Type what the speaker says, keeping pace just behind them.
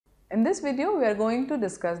In this video, we are going to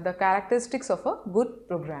discuss the characteristics of a good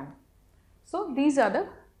program. So, these are the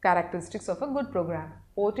characteristics of a good program: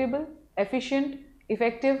 portable, efficient,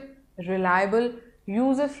 effective, reliable,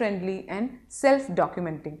 user-friendly and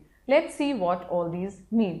self-documenting. Let's see what all these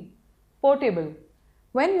mean. Portable.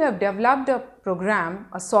 When you have developed a program,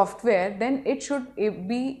 a software, then it should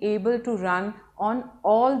be able to run on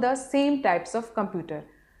all the same types of computer.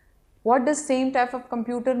 What does same type of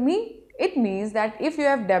computer mean? It means that if you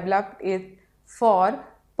have developed it for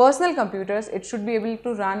personal computers, it should be able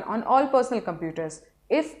to run on all personal computers.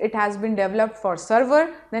 If it has been developed for server,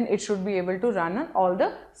 then it should be able to run on all the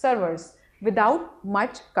servers without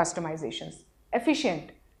much customizations.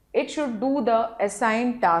 Efficient. It should do the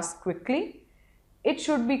assigned task quickly. It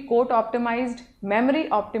should be code optimized, memory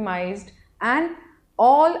optimized and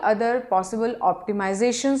all other possible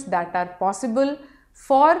optimizations that are possible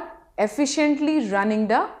for efficiently running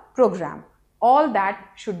the program. All that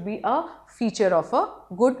should be a feature of a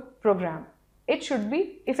good program. It should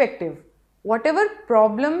be effective. Whatever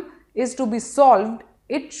problem is to be solved,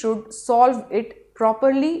 it should solve it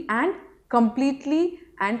properly and completely,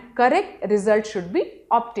 and correct result should be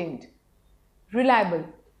obtained. Reliable.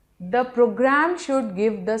 The program should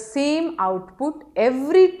give the same output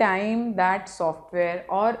every time that software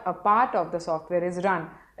or a part of the software is run.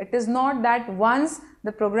 It is not that once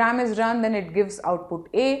the program is run, then it gives output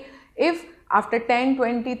A. If after 10,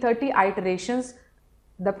 20, 30 iterations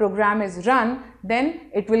the program is run, then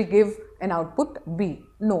it will give an output B.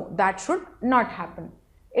 No, that should not happen.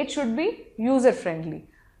 It should be user friendly.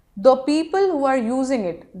 The people who are using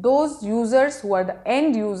it, those users who are the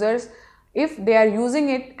end users, if they are using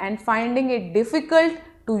it and finding it difficult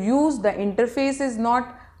to use, the interface is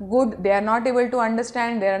not good, they are not able to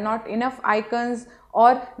understand, there are not enough icons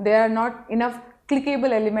or there are not enough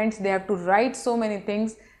clickable elements, they have to write so many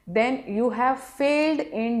things, then you have failed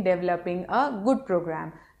in developing a good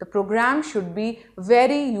program. The program should be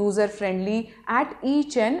very user friendly at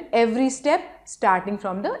each and every step, starting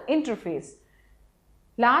from the interface.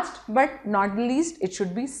 Last but not the least, it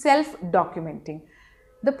should be self-documenting.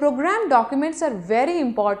 The program documents are very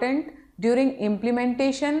important during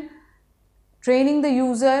implementation, training the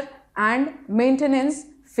user and maintenance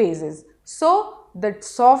phases. So, the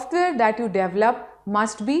software that you develop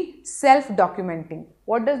must be self-documenting.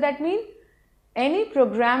 What does that mean? Any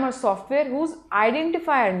program or software whose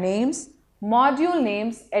identifier names, module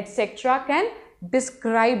names, etc. can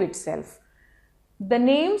describe itself. The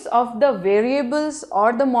names of the variables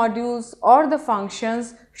or the modules or the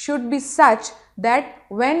functions should be such that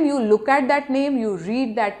when you look at that name, you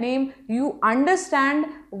read that name, you understand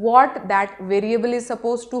what that variable is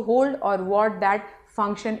supposed to hold or what that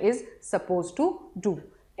function is supposed to do.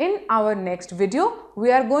 In our next video, we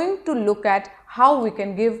are going to look at how we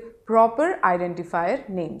can give proper identifier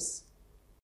names.